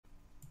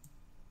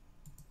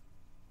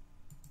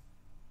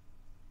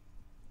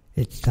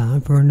It's time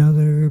for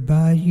another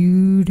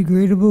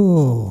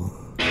biodegradable.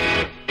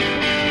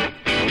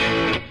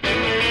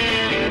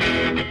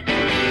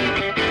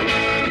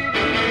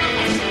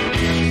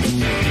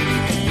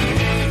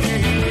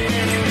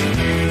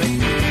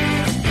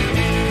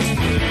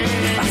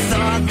 I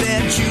thought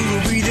that you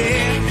would be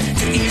there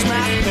to ease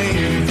my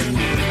pain,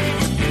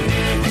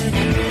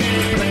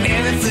 but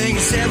everything you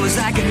said was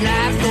like a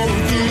knife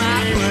going through my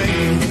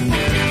brain.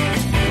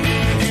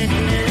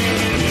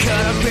 You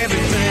cut up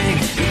everything,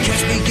 you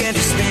catch me against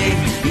the stain.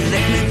 You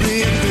let me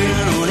bleed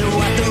and only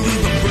what the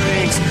reaper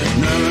brings.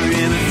 Murder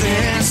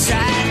everything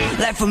inside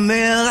like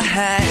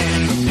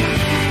Formaldehyde.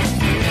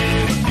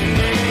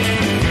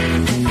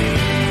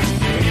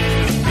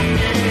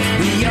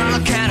 You're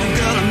the kind of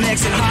girl that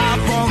makes it hard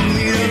for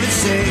me to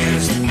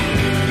resist.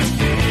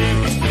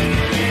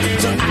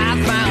 So I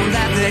found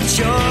out that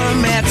you're a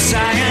mad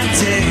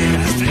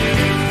scientist,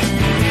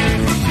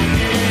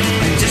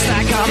 and just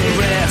like all the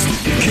rest,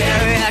 you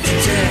carry out your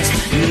test.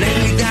 You let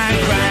me die in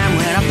crime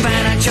when I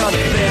find out you're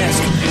the best.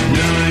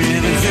 Knowing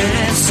everything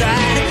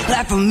inside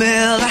like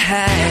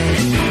Formaldehyde.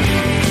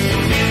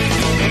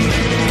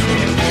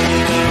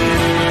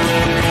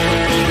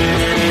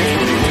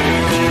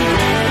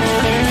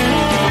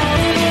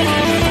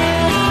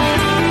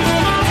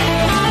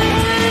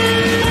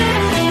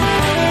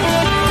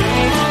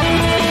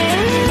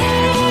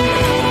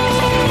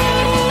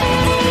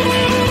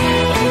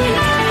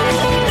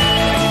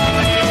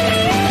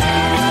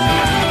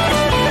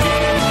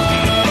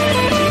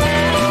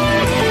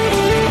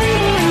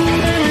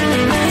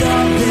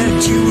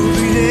 You will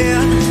be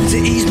there to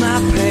ease my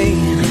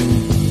pain,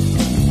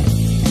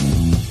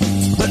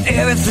 but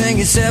everything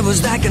you said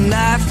was like a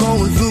knife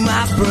going through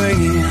my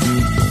brain.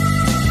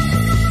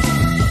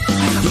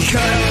 You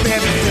cut up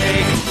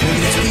everything, and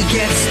let me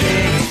get a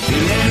sting. You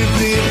let me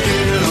bleed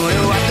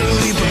through what the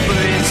reaper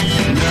brings.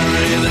 None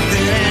of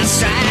everything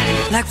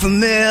inside like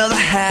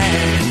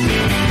Formaldehyde,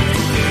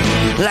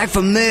 like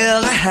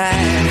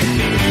Formaldehyde,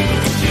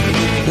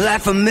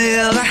 like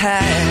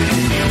Formaldehyde,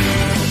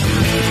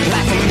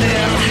 like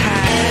Formaldehyde.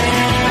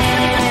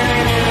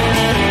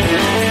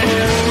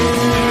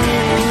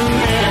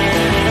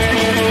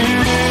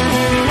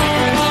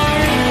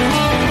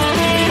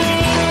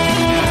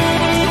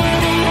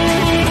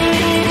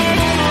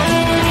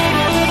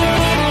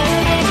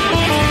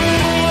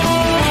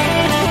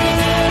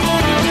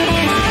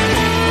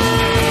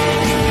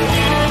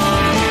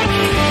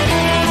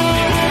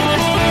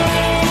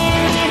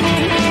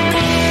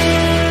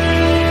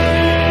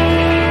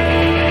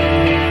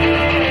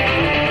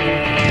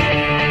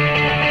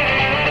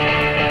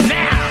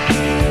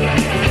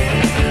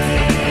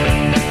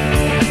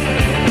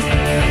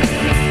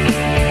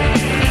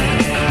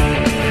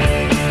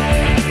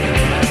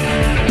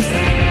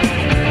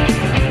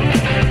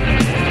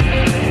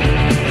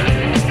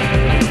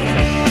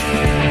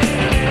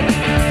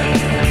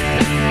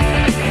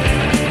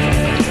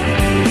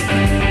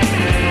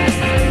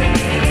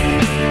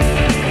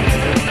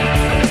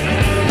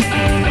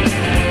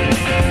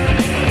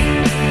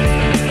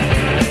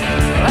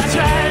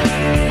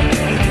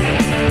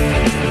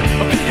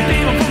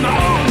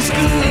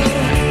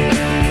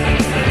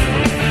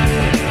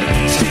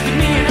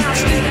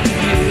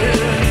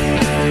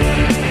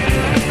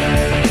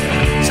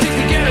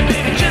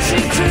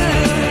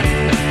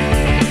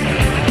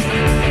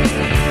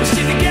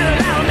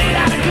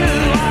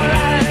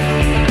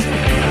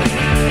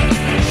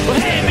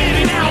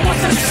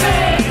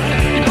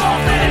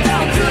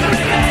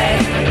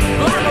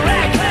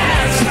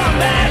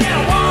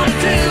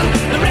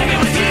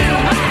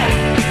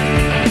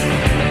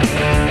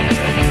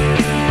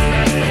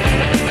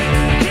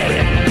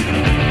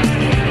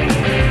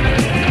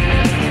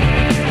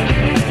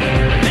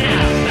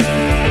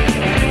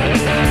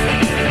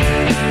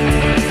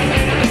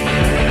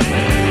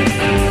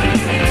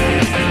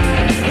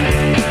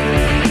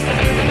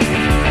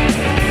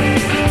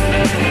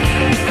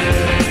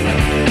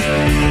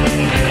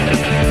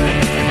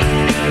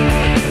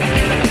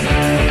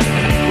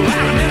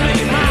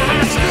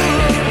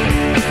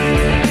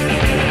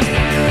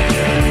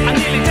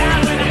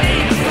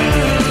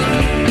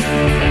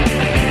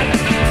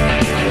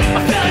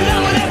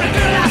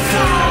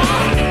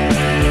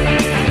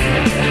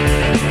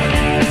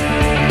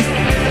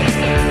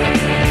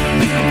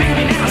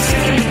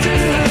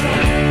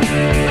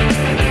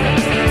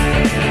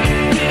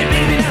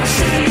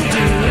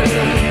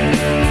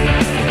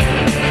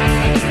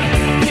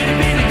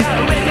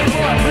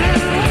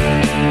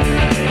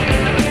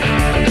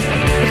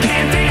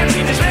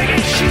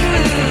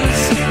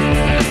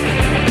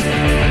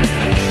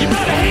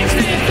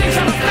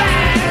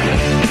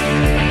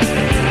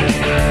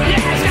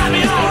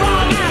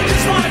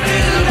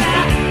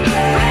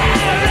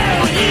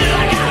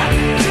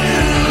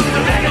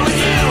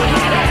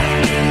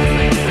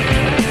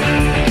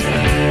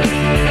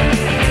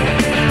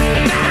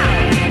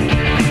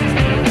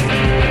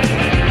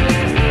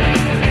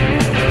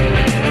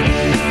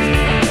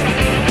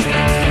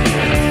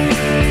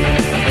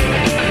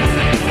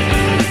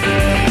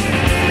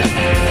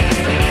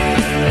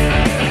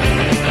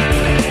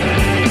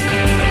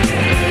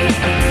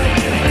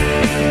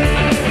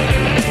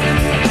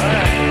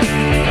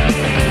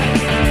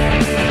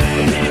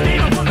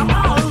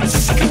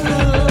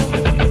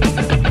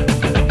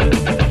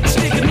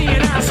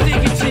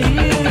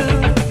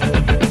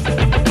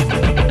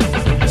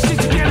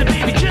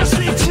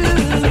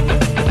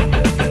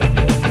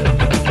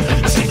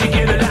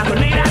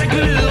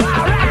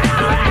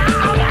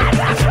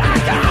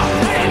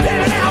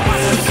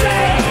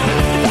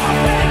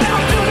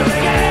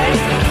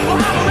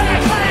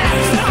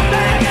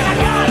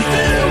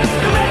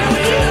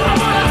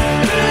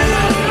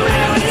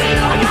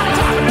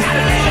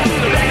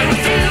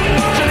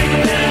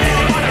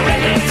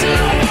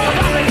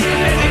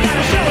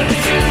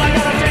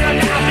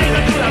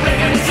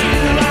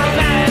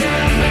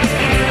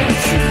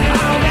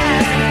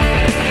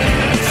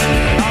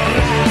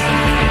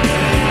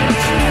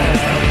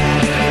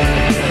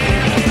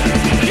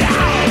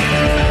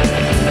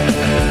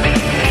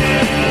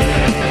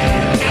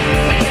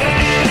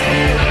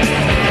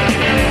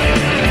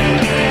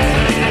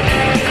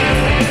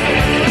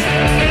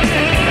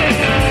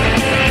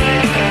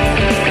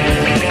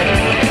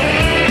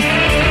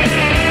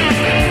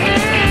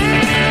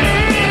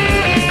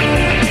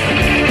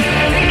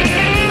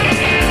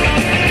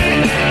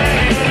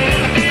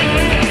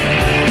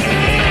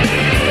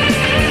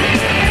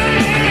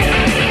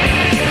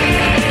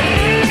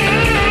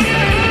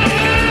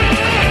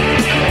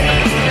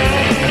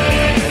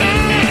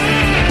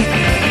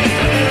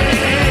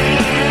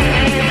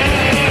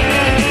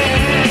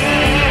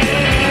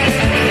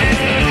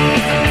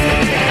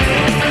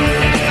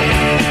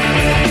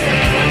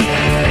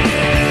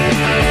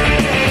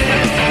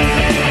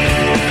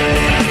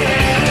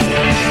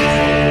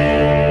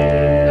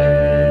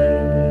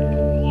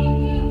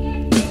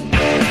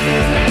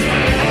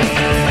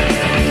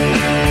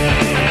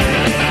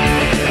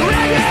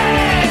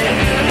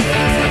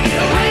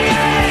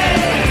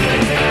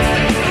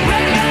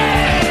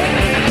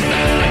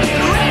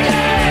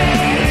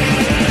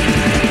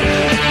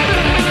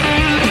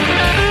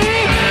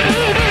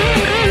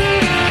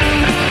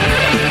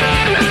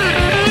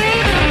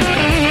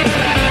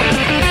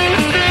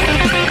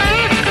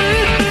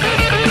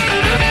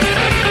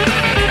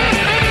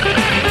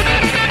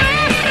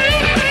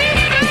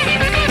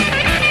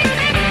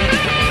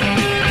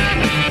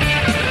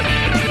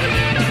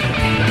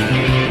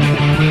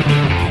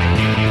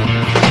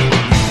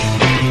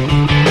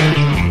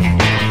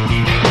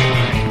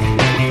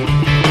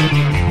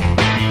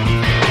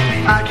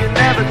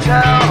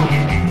 tell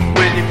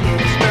when you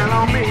put a spell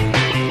on me.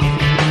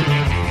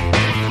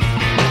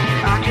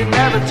 I can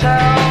never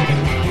tell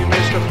you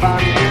missed a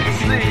body in the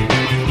sleep.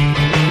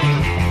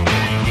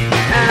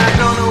 And I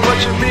don't know what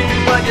you mean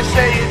when you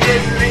say you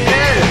didn't mean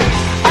it.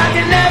 I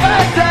can never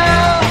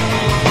tell.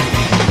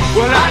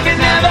 Well, I can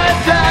never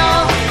tell.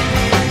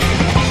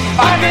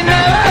 I can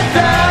never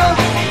tell.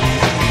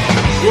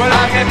 Well,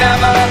 I can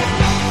never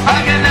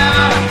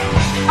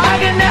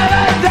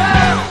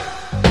tell.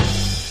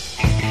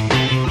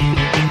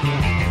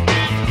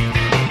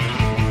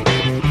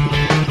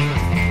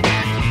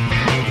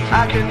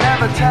 I can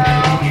never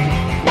tell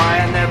why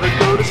I never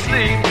go to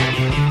sleep.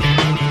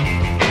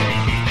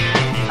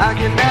 I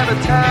can never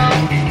tell,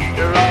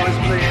 you're always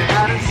playing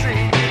hide and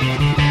seek.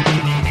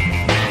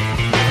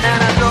 And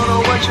I don't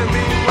know what you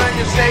mean when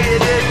you say you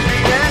didn't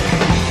mean it.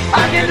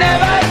 I can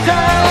never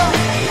tell.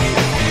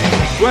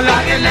 Well,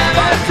 I can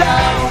never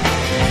tell.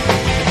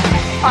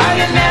 I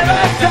can never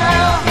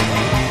tell.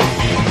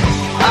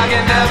 I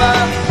can never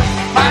tell.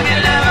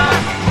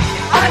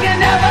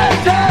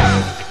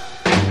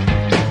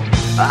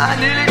 I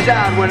nearly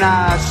died when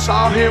I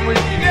saw him with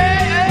you.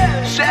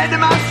 Said to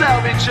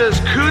myself, it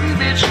just couldn't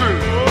be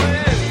true.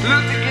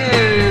 Looked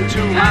again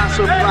to my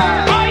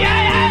surprise.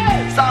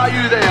 Saw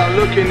you there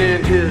looking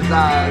in his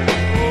eyes.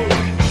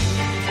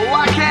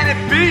 Why can't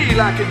it be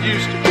like it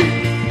used to be?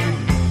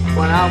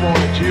 When I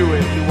wanted you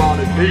and you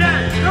wanted me.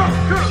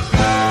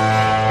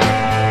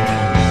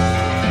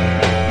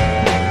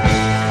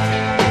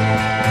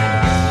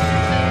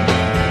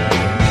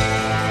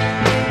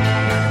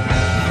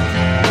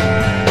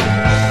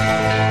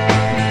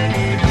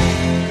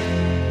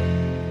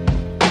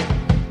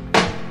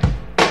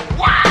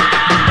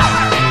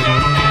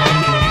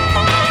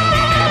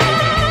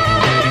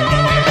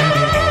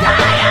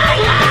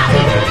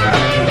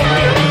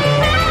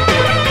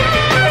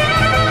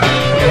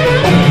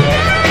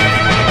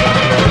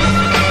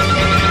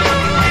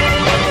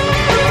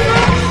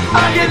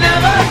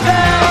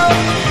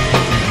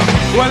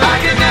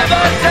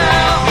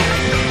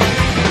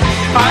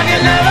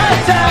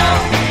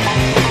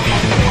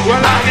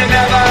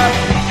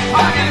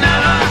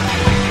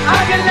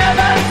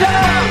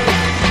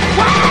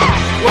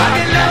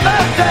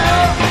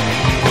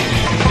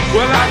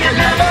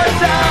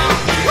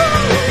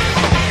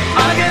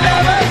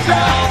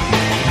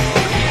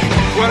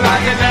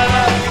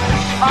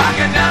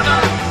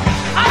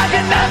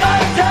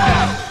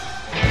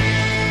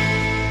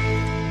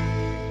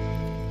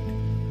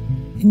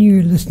 And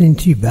you're listening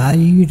to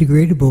Value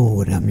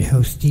Degradable, and I'm your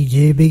host,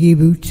 DJ Biggie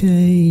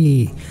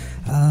Booty.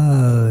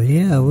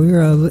 Yeah,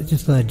 we're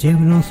just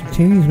jamming on some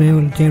tunes, man.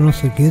 We're jamming on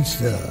some good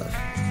stuff.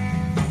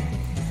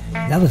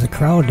 That was the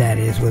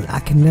Crawdaddies with I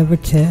Can Never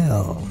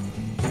Tell.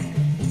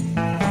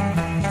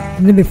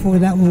 And then before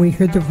that one, we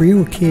heard the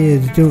Real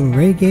Kids doing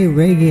reggae.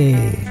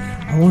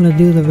 I want to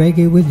do the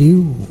reggae with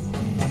you.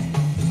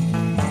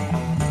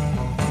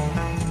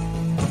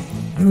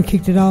 And we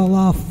kicked it all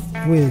off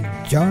with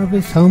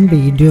Jarvis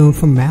Humby doing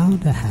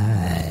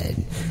Formaldehyde.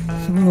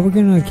 So we're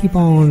gonna keep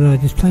on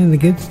just playing the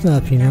good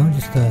stuff, you know,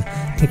 just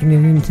taking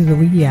it into the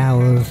wee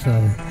hours.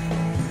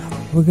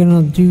 We're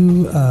gonna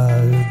do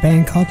a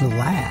band called The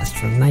Last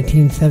from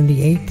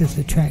 1978. There's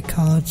a track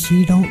called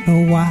She Don't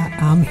Know Why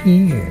I'm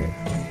Here.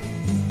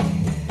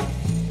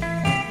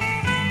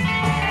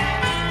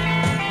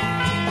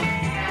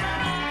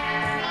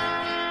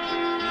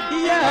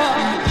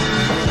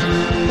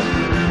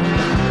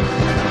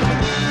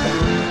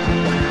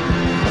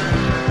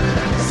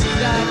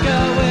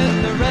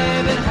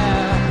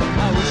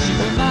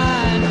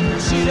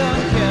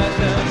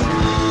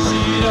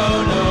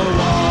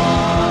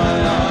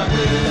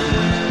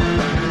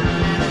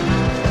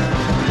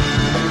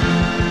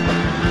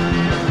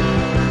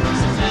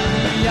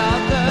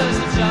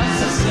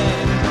 Just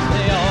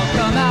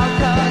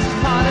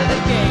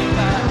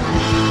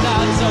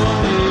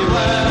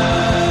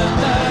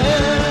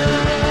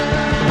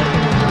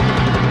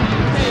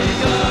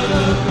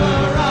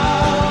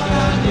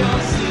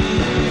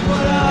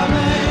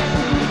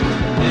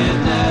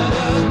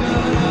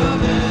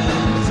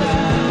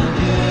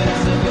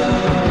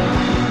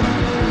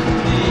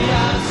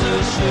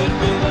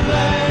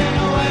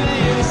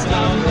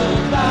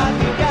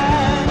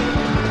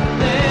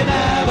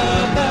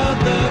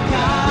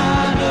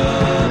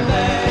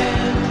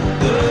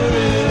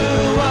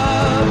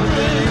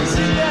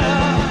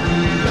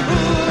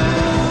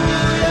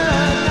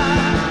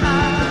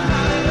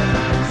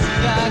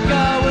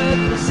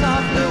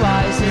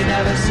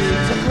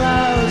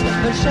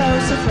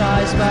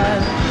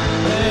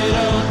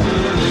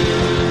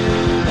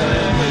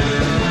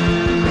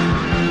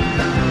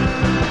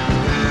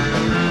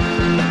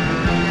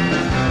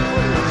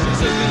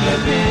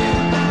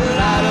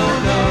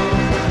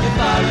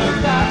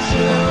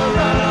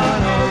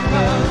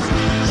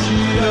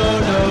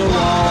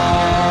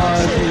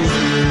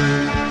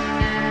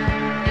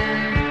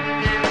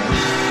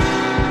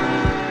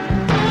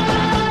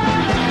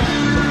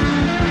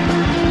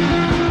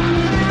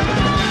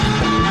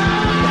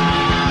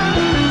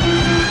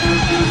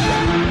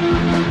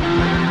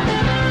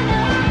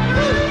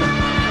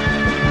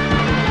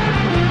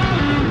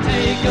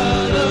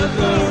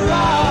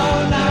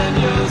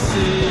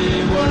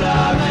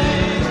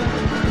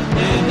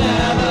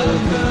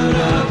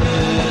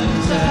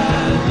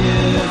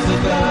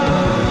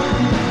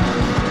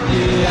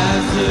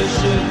loser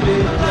should be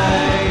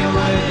blamed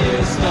when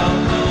you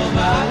stumble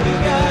back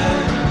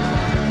again.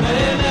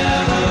 They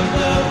never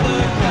felt the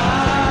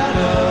kind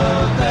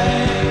of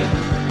pain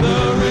the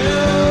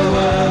real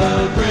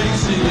world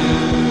brings to you.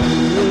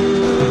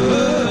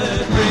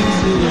 It brings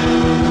to you.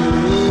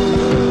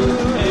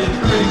 It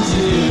brings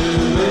to you.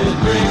 It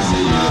brings to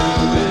you.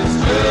 It's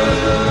true.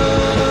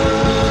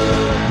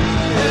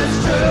 It's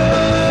true.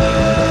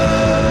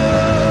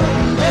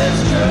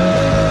 It's true.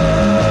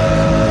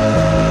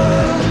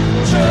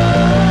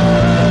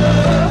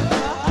 True.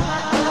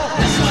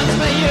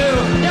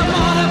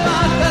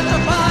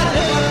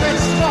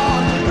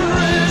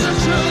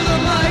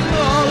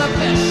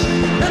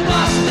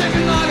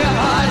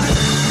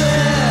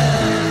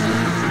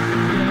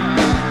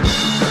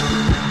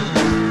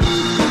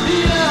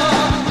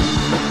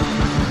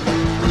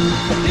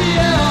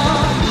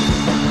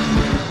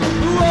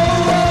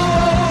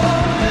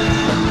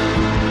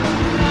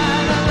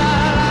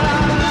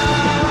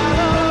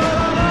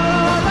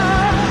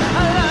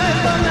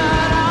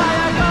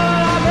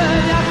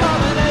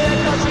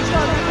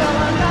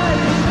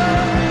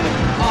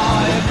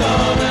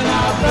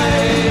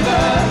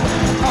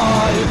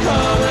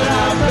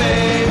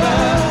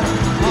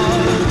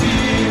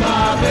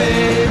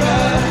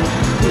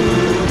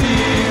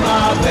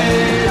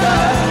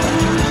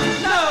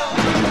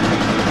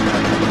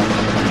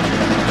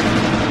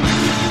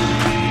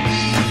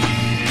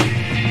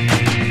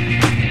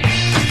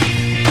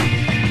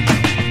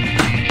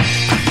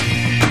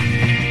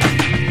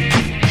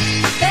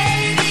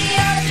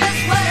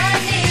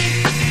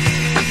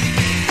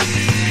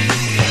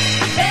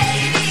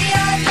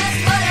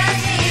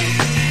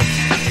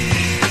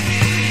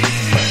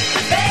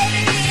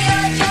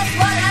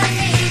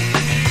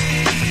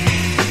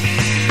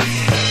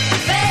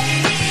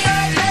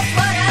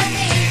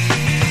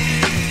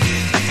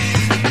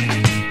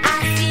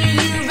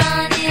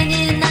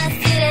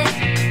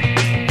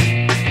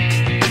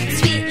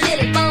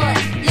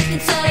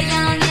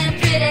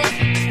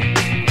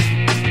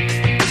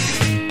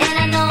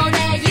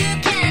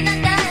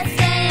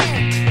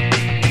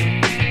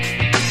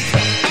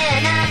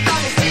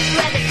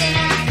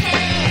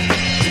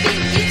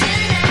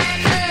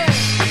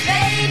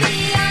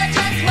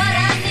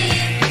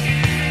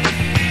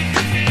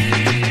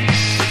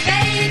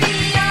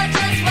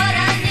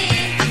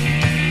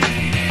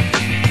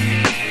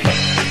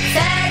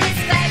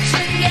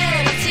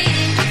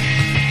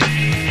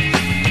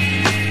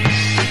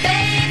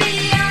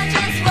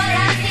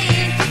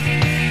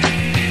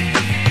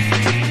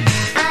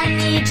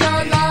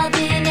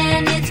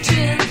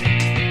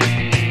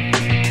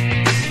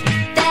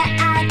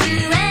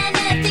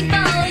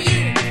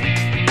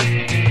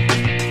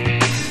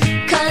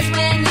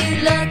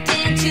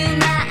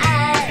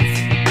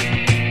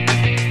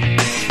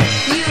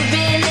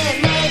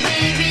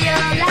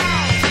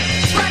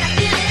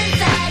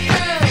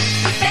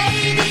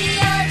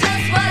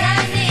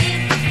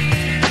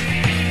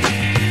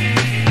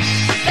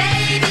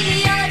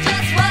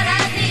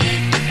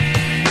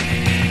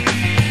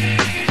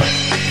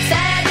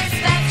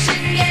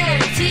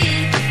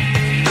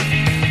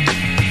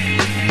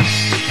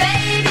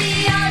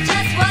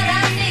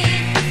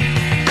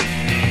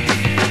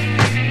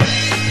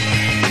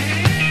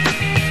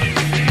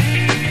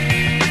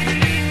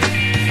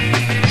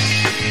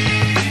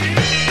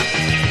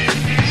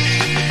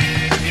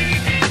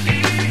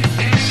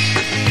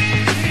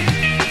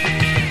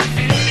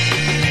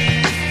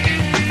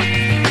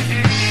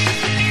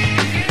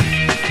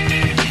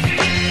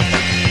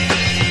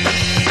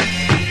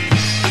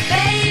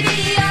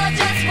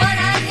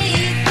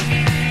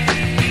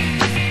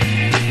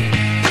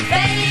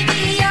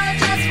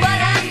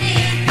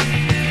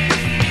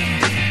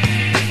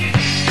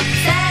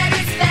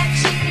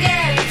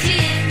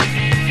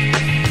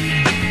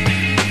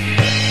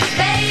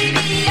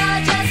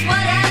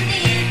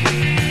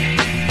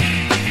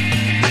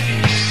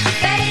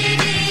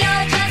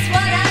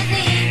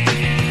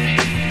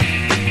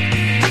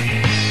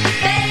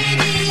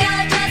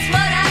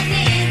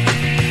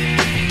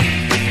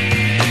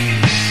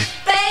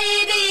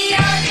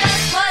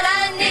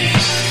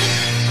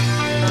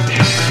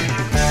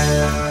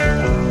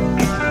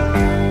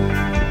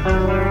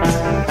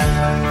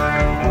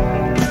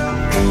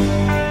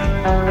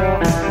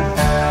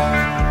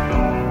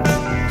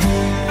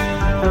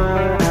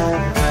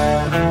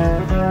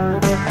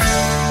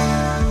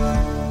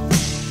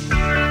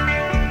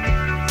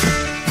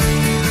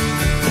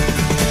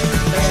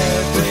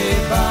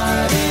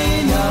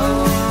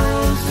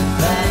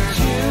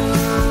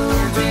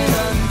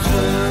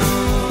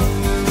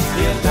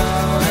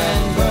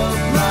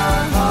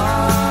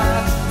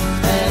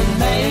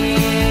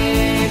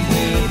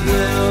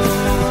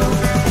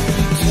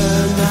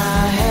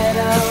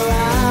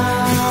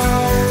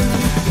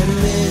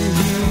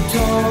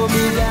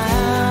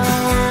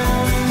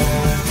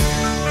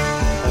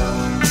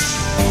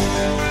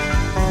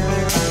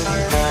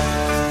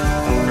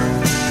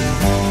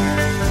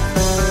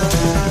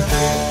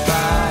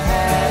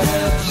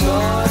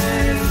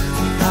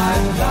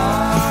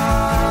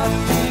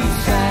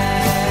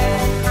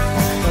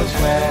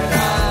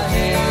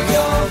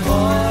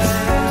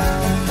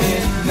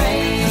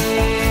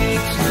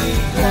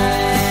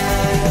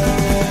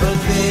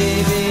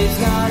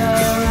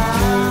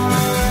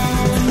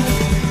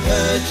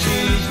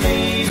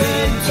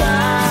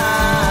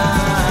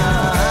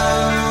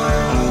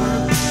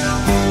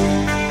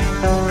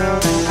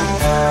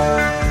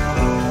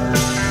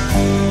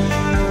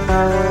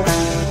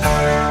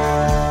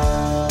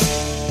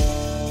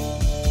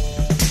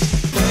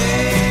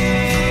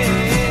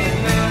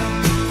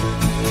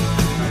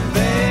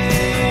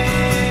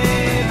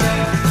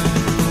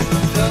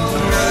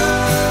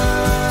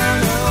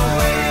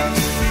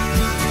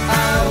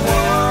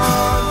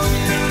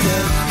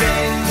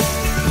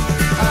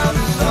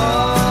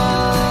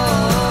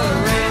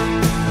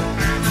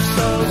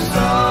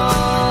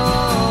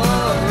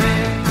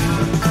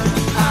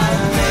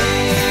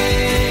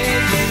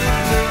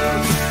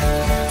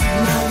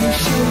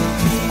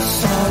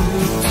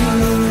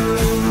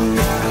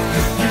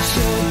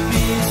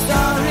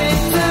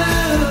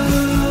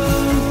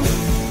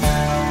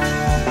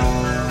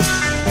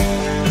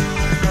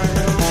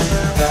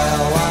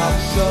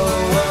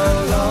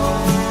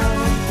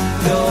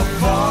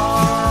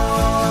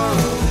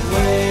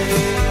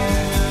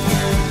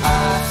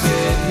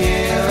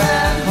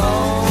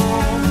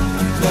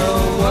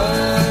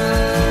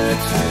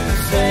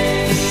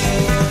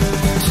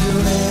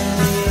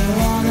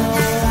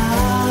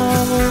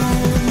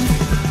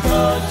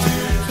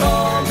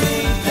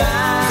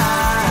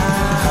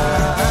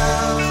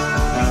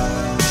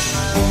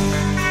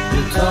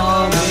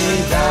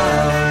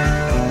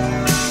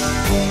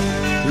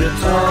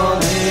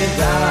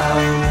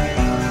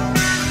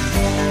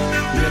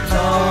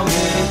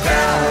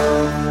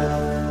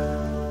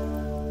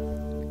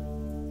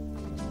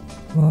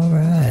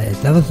 Alright,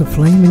 that was the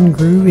Flamin'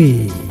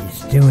 Groovies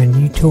doing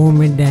You Tore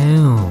Me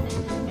Down.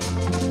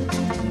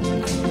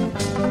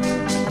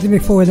 Then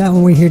before that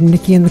one we heard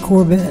Nikki and the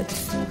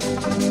Corvettes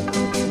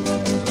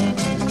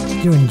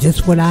doing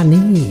Just What I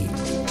Need.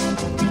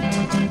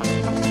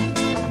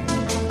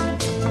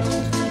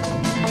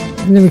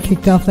 And then we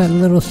kicked off that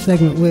little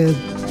segment with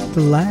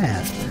The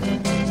Last,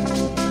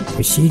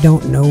 but She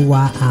Don't Know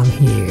Why I'm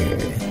Here.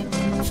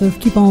 So let's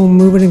keep on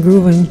moving and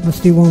grooving. Let's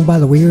do one by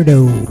the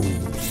Weirdos.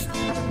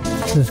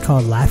 This is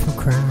called Life of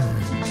Crime.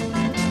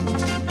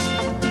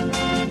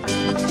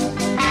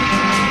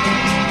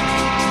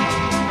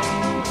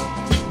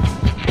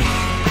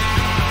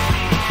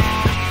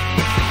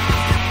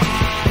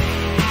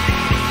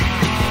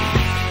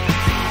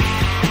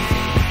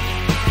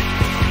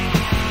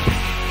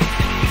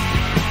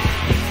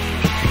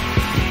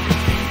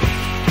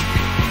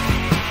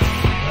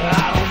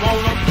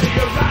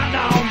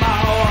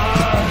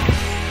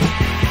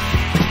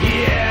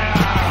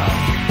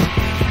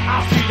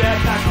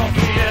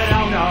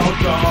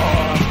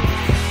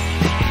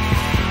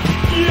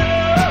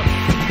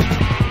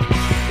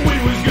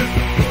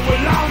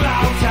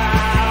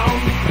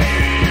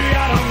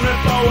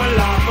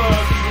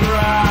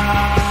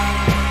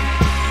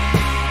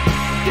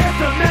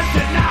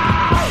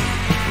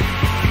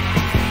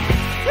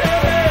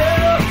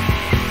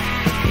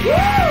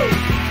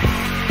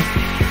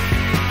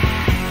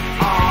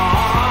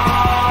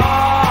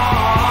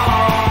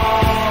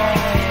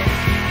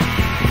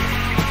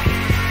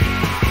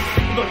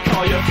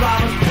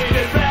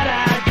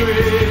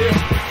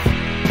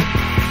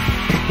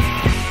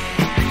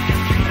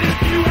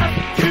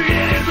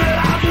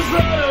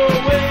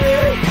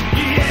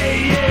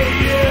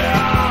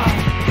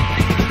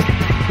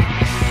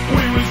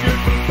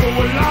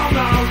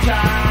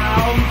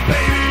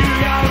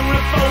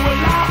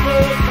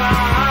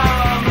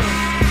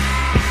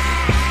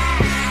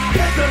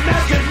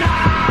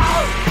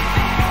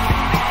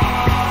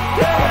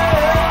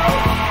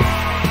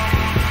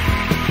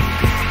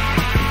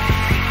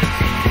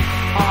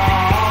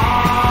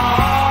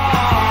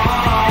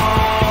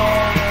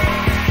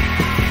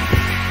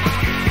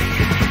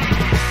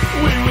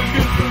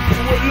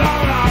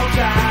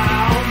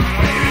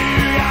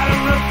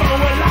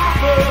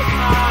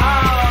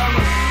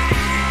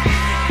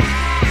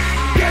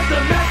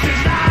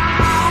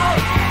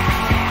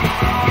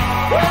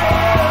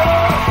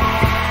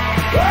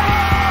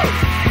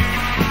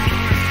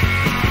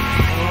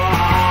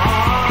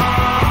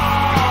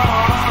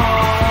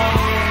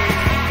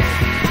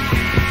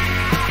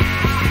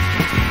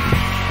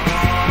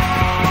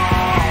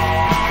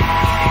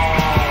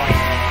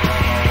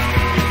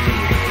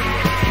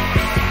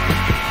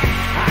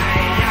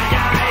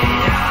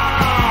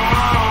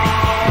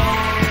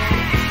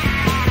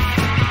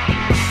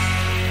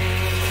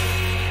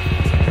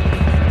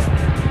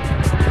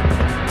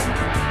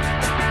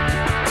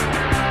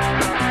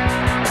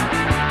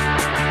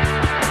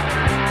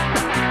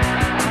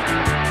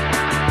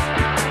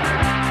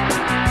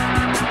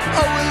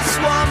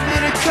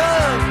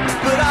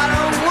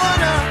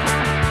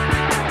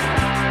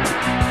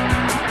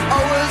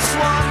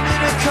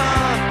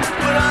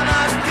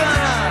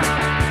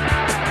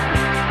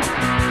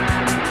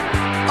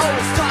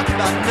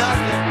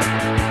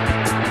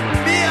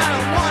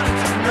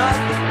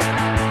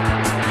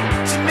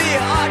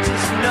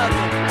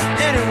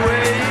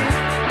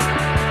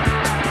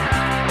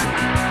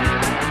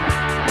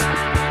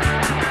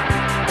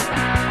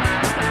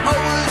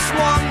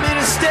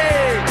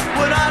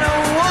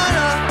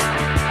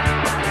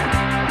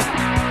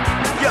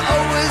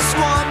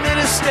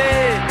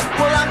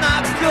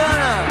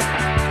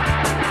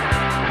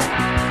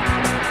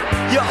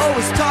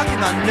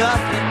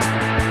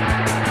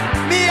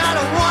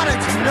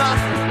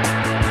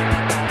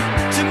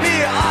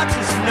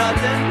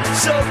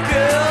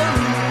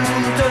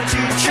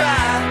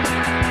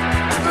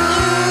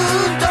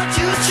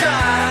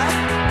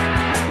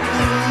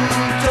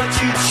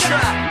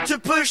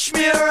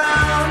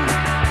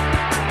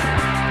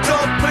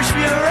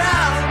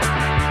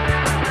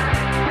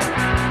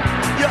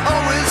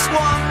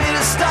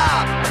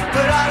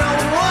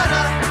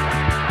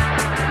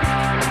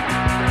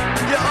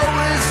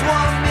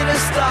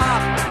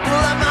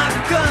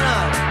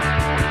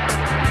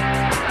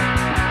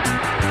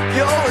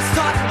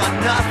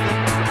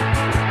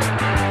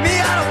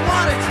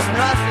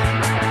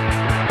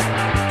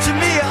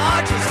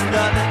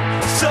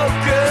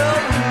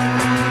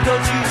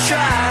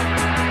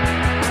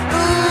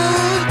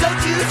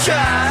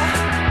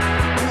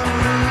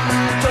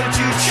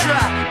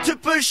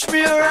 Push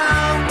me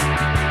around,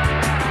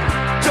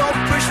 don't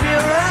push me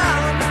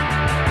around.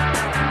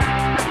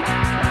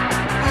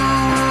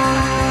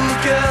 Ooh,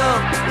 girl,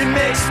 it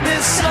makes me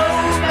so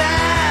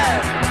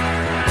mad.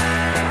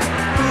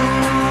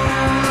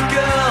 Ooh,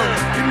 girl,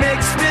 it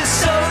makes me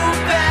so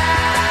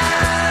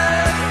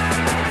bad.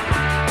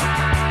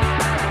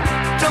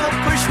 Don't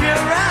push me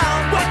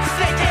around, what you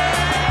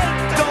thinking?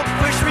 Don't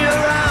push me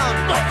around,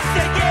 what you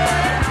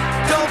thinking?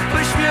 Don't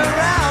push me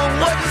around,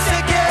 what you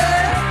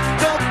thinking?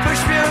 Don't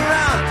push me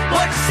around,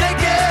 what you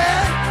thinking?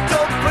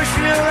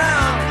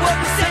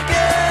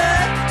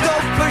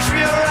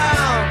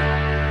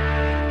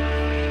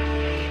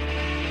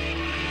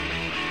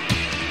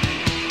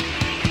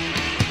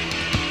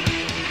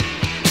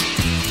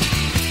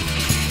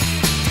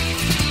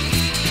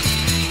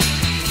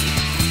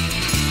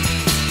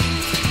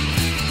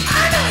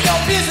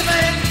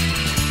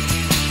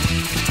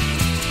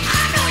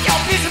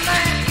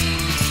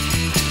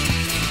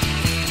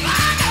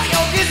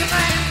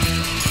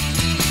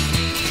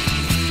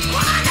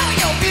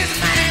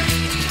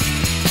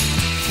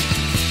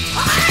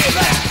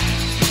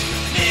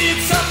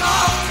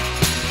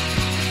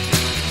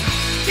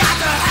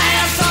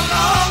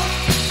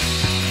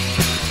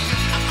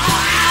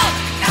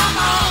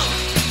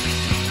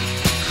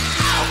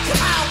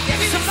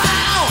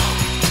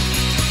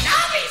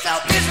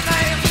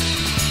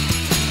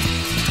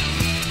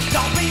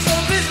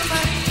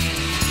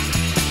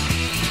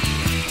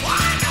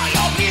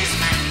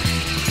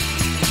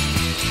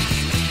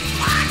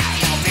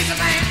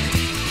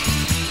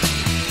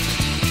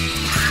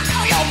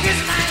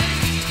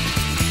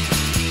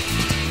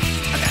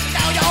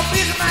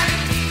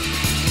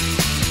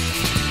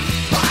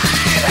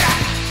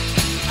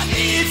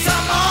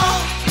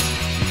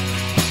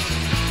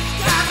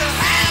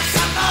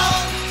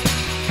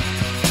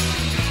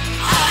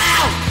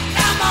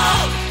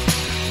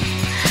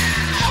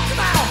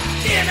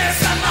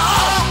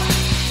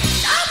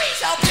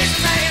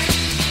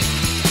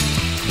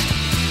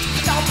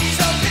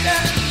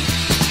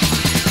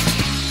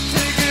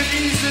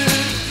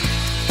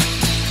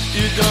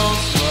 don't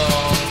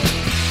slow.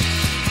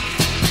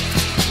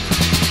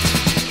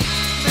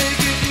 Make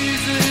it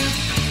easy,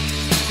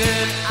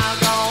 then I'll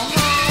go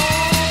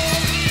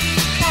home.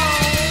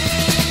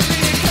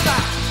 Because I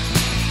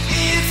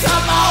need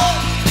some more.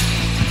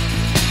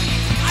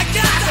 I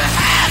got to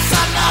have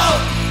some more.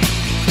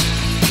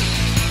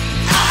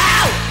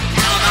 Ow,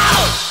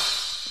 ow,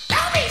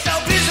 don't be so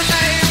busy,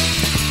 man.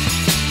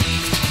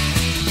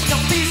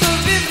 Don't be so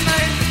busy,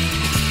 man.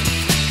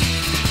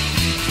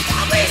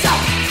 Don't be so.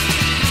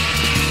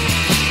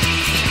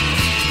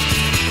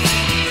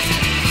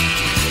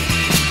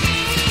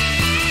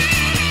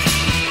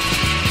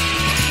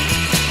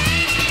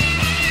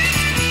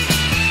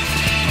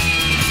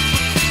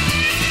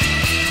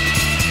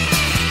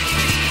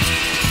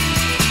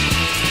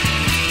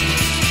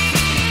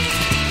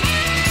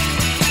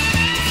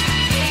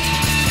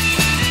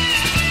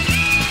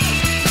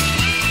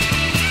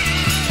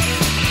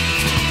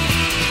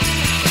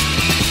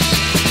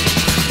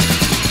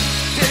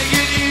 Take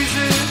it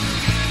easy,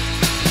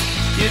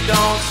 you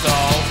don't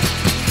stall.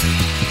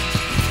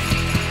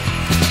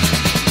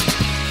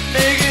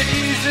 Make it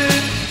easy,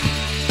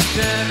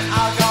 then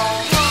I'll go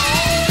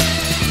home.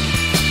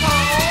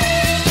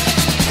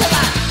 Come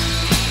on,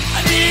 I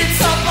need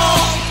some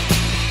more.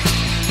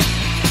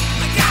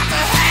 I got to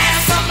have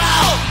some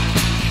more.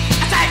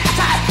 Attack,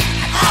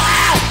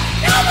 oh,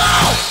 no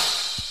more.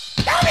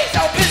 Don't be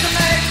so busy,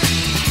 man.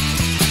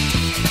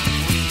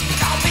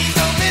 Don't be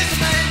so busy,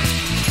 man.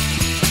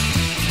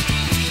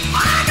 I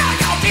know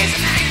you're busy,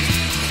 man.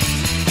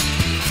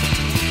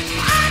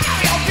 I know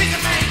you're busy,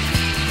 man.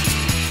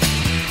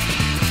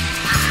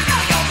 I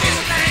know you're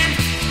busy, man.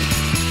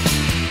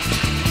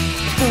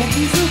 Don't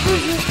be so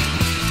busy.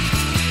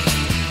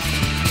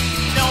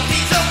 Don't be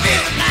so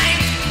busy, man.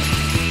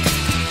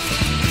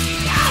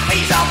 Don't be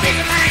so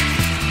busy, man.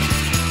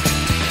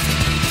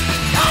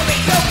 Don't be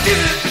so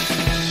busy.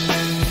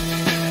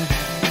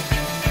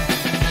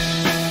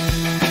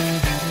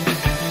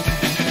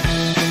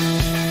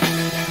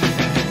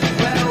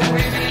 Well,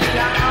 we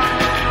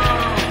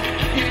belong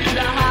to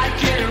the hot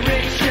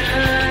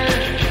generation.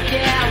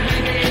 Yeah, we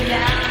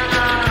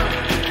belong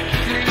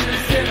to the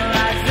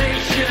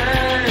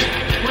civilization.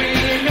 We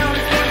know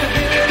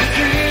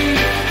responsibility,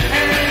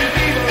 and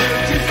people who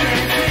just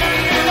can't see.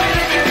 When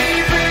it can be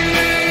free,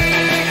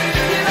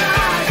 give a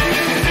heart to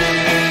the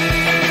sea.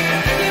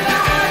 Give a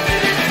heart to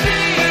the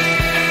sea.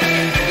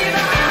 Give a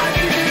heart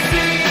to the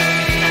sea.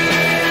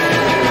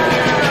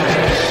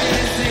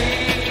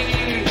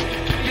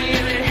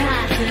 Feeling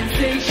high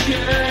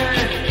sensation,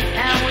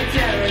 and we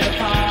tear it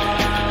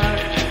apart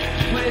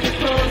with a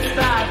pulse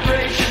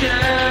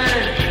vibration.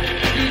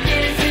 You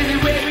can't see the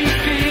way we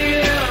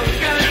feel,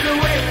 'cause the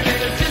way we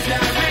feel is just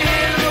not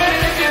real. When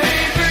it can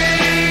be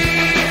free,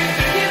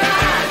 give a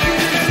heart to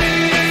the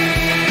sea.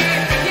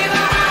 Give a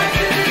heart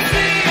to the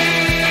sea.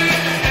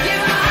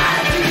 Give a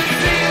heart to the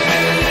sea.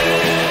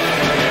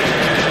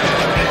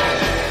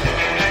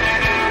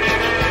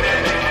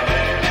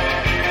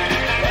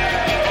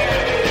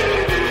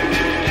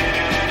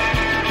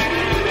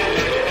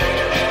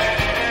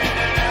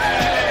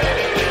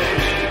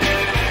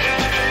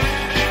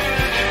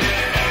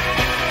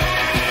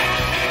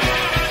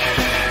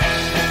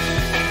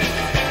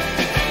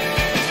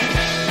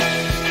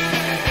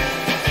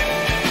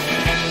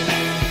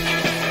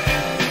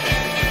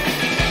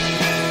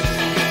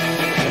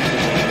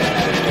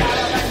 Out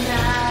of the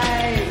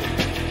night,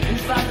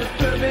 it's like the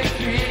perfect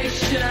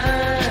creation,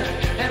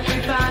 and we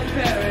find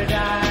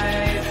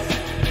paradise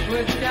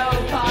with no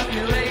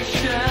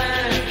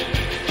population.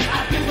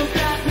 Our people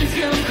cry, please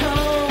come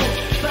home,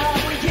 but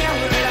we can't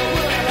live our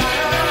world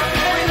alone.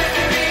 We live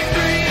to be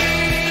free.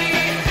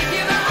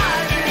 Give a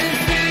heart to the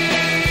sea.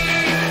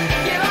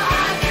 Give a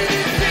heart to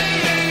the sea.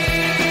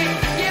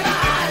 Give a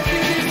heart to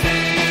the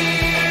sea.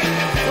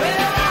 With a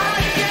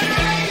heart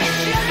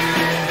generation.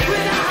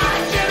 With a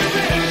heart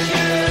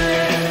generation.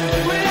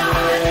 With a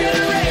heart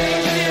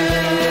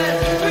generation.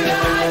 With a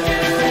heart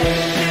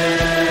generation.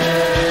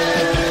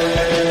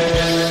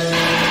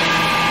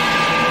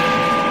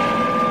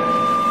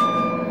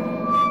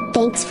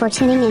 Thanks for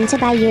tuning in to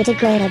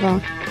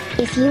Biodegradable.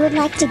 If you would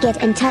like to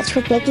get in touch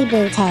with Biggie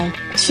Bootay,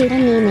 shoot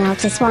an email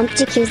to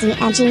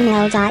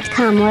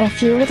swampjacuzzi@gmail.com, or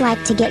if you would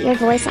like to get your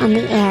voice on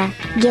the air,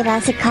 give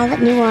us a call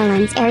at New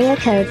Orleans area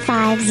code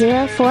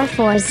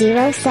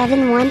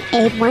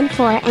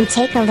 5044071814 and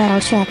take a little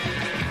trip.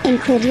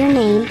 Include your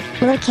name,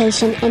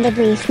 location, and a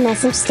brief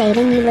message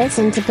stating you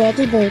listen to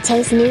Biggie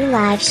Bootay's new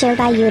live show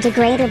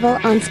Biodegradable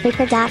on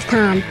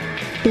Spreaker.com.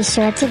 Be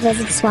sure to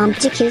visit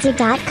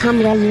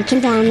swampjacuzzi.com, where you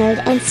can download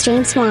and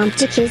stream Swamp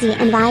Jacuzzi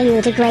and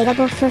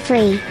Biodegradable for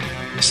free.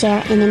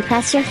 Share and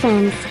impress your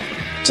friends.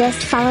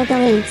 Just follow the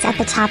links at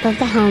the top of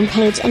the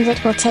homepage and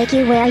it will take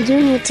you where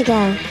you need to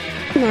go.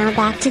 Now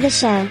back to the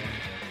show.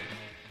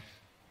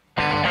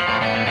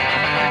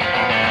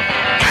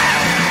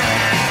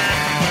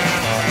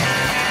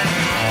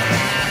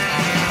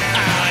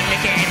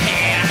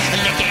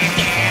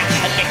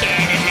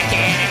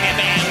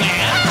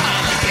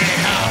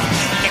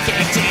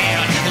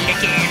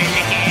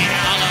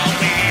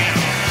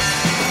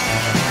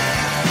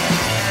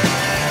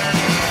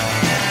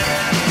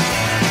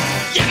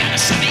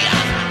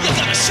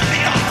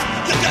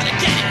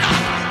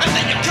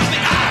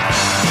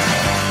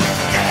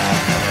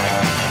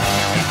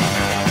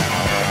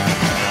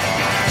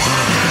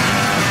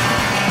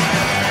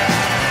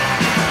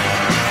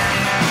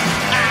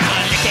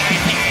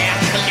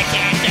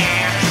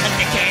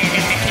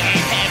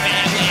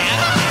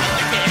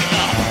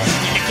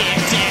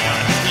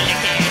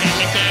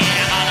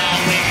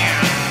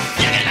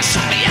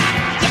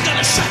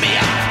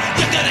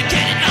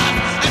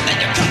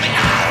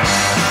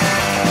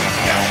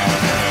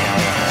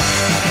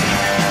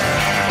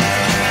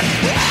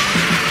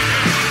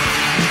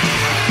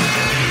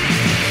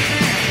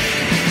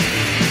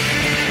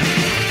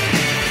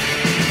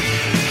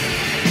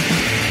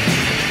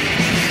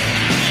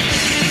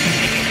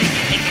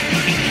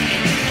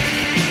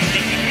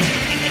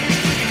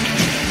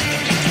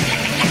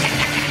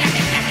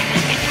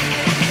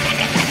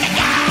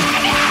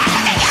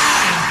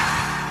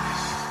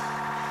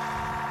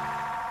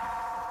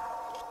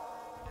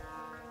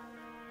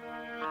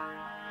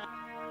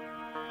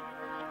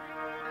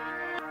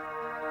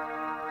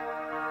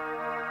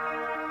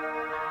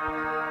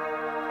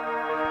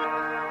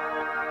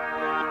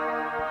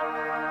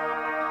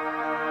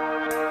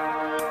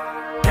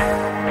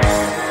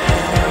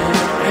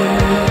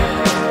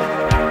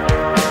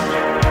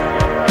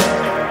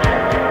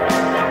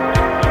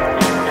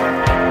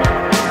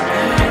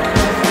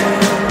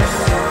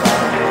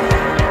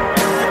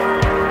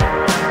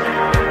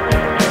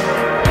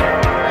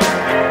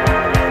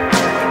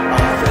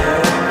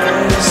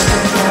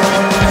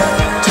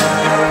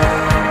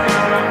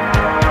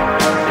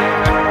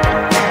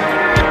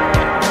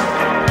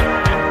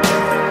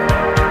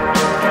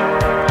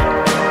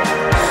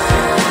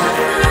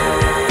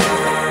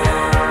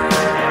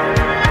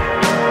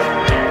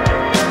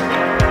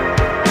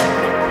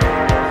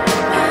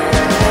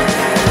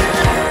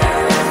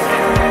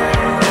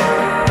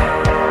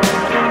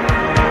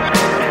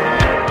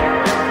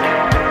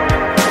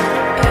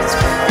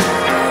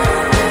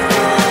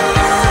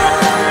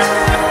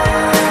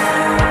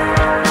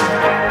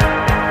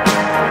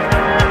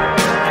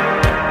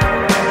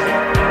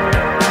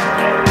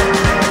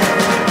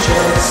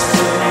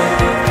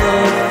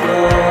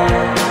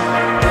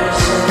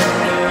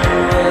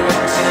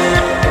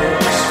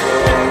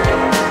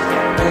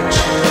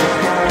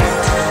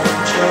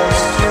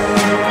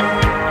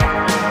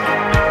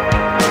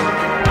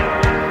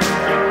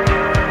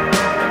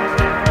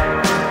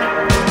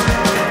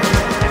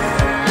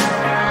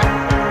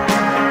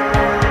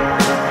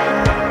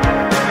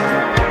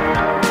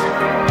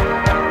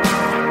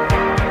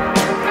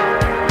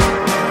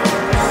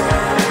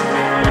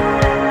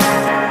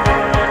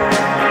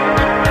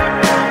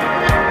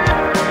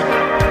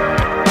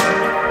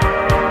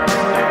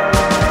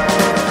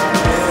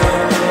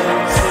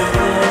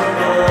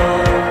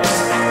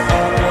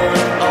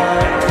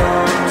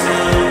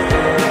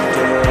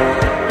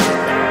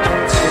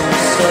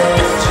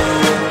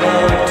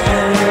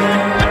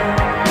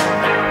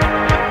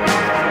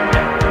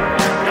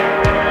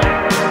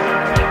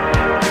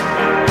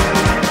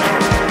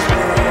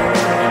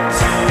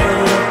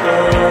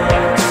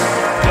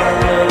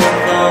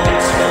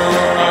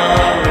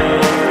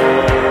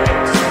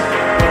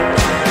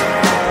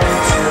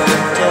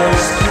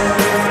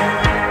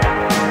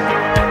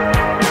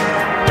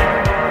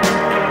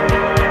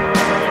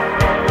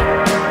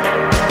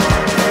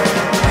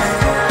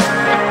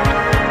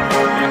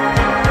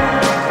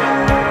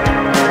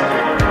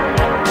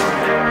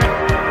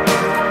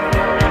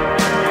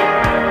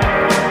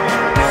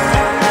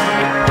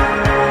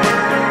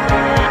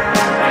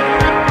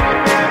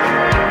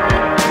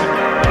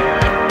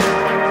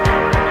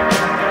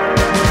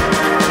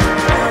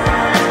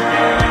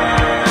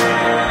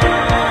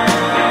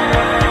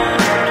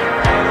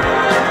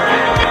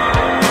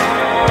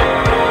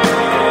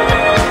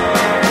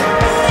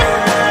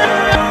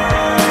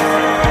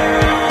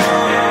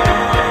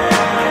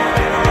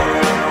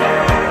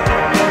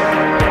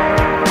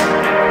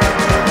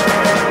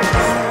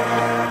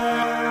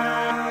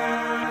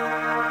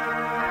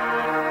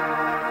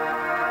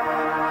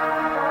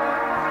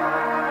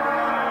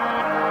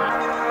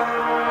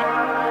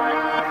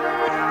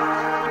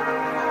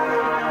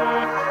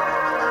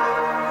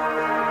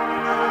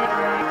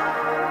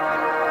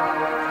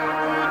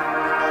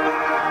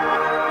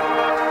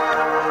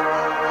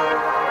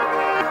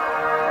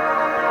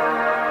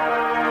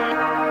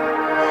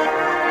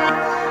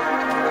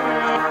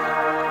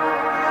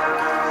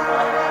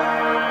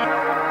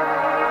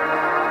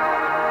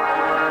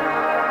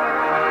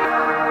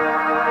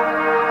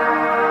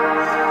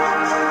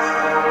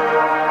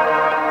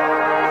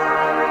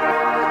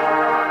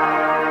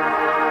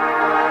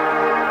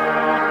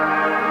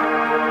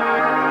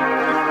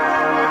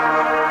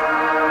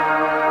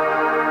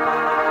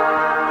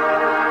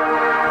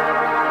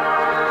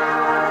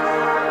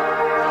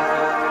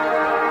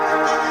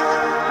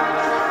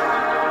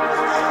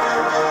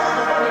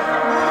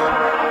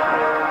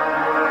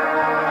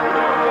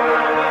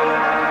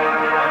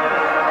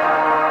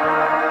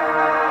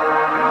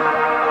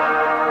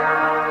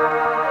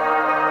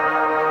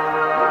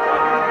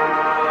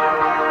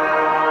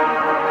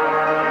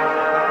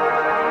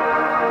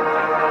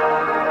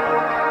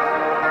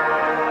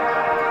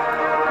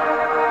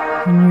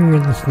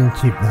 listening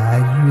to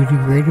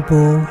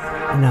Biodegradable,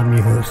 and I'm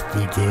your host,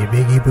 DJ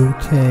Biggie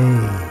Booty.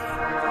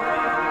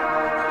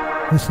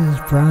 This is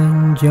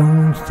Brian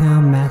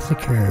Jonestown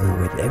Massacre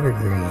with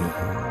Evergreen.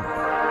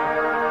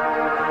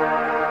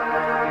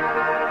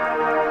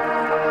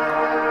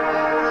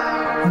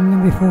 And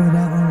then before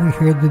that one, we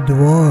heard the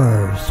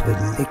Dwarves with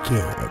Lick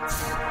It.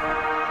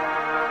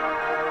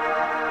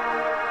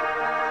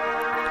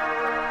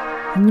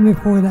 And then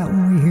before that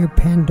one, we hear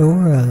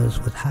Pandora's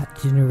with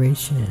Hot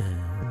Generation.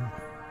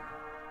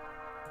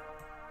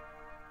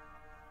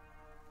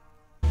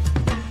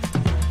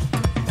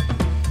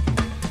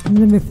 And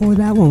then before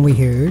that one, we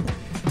heard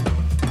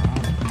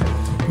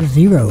the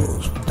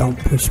Zeros, Don't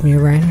Push Me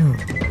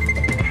Around.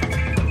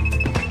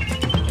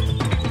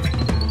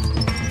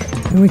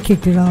 And we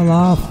kicked it all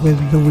off with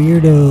the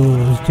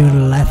Weirdos doing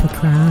a Laugh of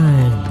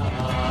Crime.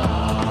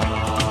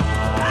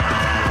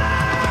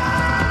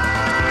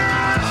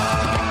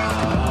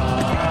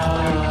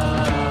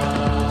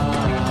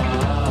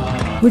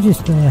 We're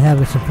just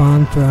having some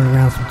fun, throwing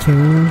around some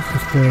tunes,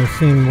 just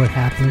seeing what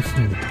happens,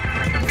 and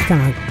just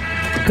kind of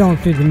going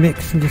through the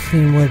mix and just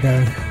seeing what,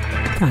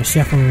 kind of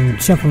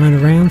shuffling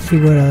around, see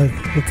what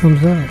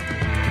comes up.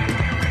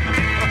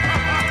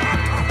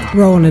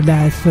 Rolling the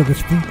dice, so to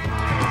speak.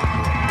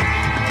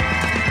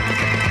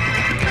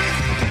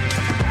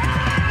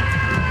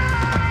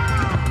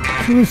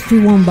 So let's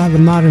do one by the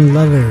Modern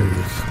Lovers.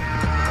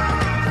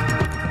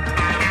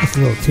 It's a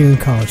little tune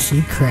called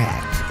She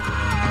Cracked.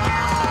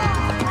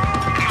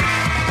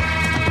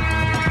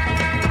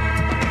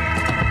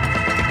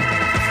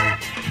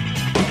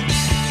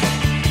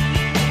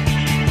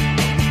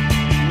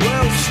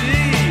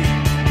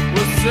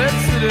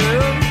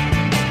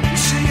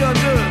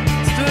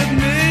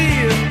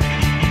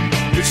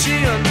 She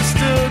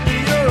understood the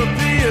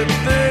European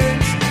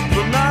things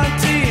from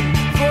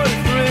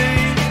 1943.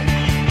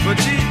 But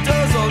she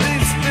does all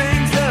these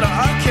things that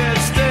I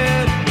can't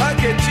stand. I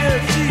get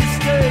jealous, she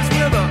stays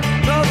with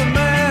another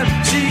man.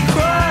 She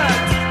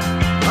cracked,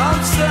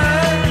 I'm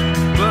sad,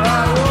 but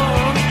I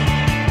won't.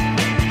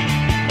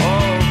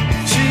 Oh,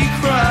 she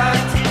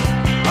cracked,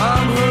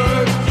 I'm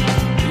hurt,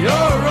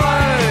 you're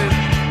right.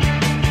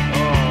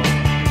 Oh,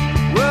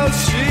 well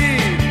she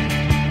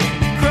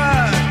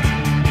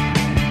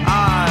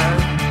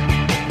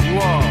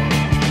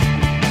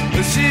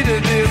she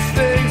did these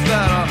things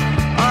that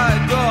I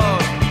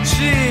thought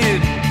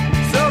she'd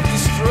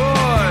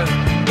self-destroy,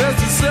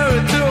 necessary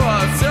to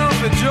our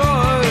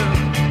self-enjoy.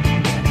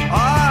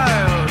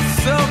 I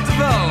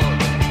self-develop,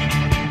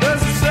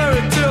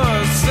 necessary to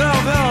our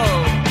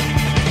self-help.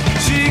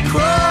 She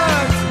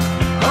cracked,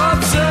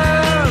 I'm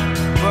sad,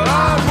 but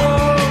I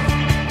won't.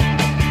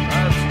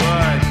 That's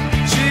right,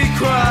 she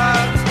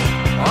cracked,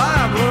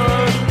 I'm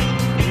hurt,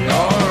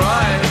 you're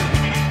right.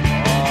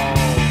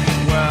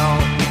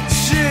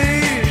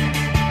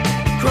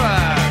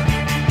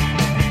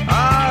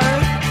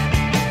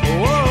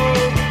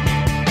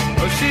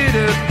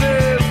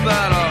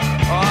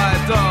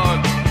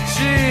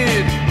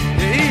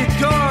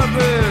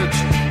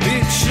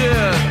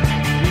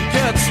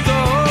 Get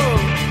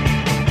stoned,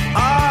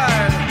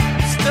 I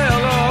stay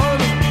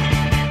alone,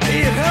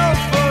 eat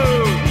health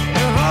food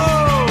at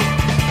home.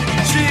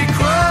 She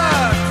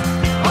cracked,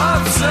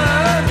 I'm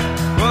sad,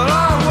 but I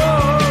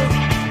won't.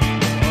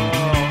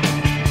 Oh,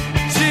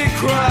 she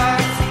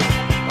cracked,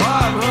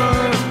 I'm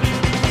hurt,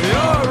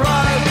 you're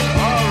right,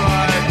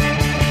 alright.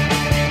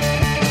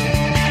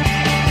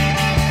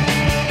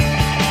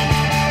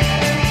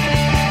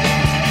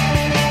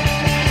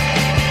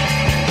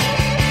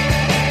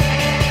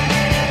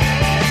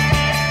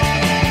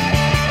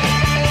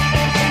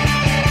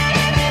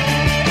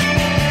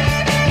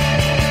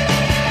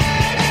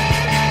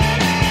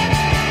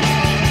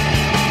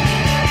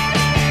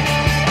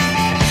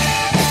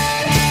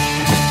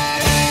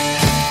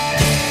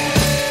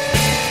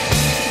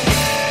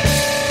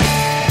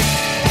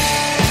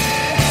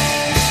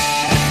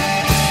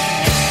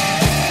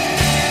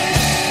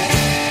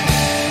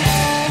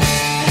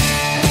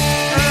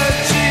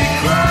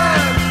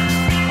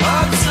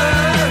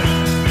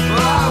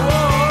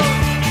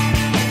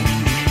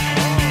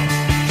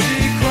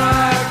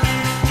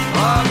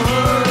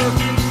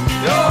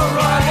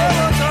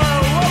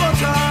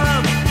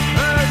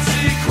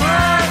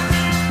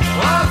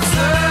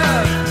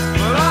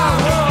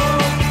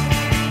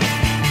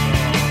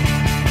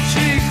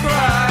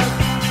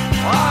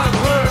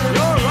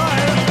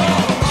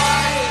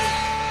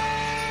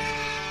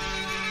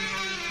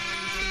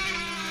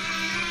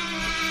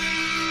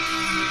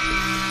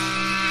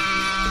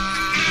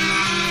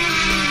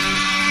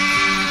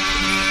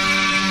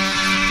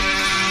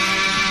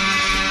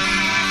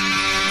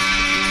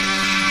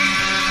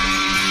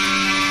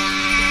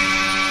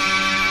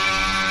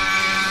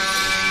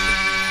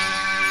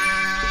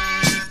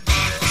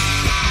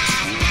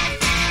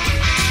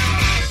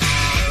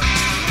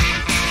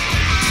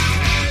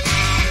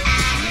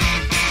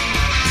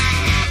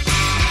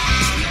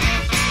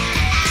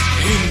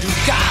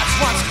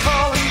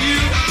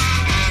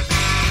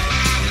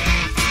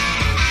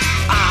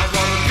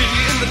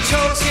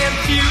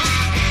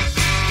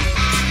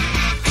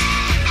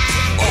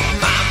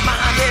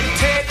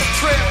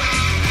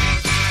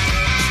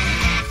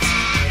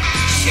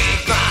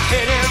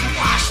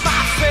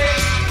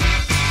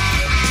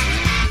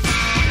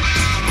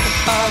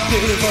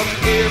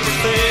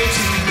 everything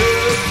to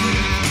love you.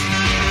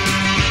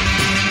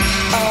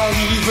 I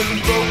even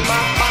broke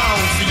my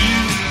bounds for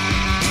you.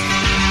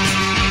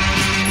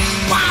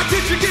 Why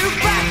did you give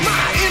back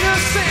my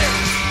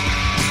innocence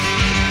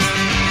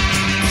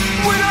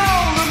when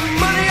all the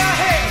money I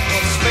had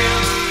was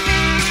spent?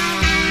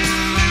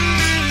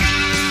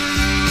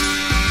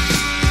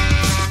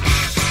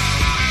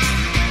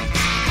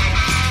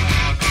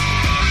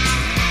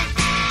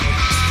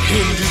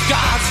 Hindu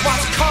gods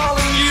was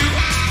calling you.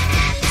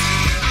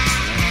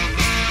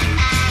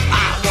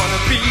 I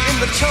wanna be in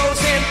the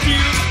chosen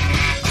few.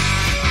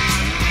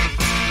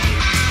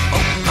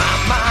 Open my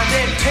mind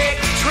and take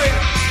a trip.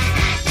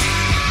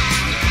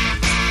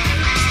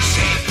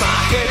 Shake my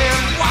head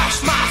and wash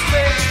my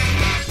face.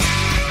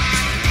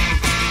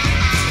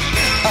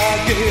 I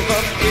gave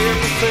up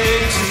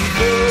everything to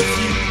love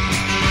you.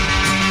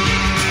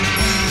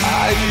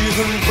 I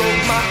even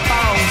broke my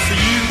bounds for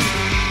you.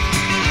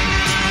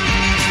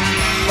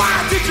 Why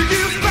did you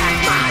give back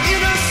my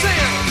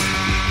innocence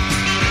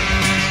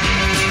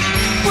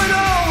when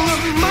all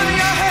the money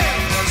I had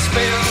was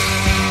spent?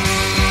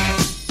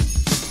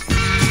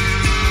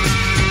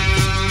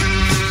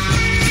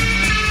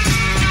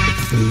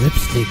 The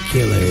Lipstick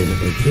Killers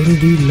with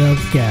Hindu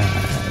Love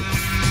Gods.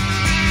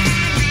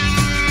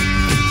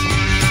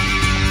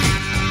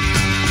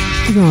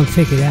 We're gonna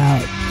take it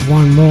out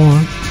one more.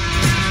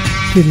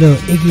 Do a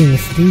little Iggy and the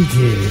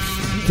Stooges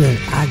doing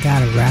I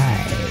Gotta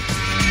Ride.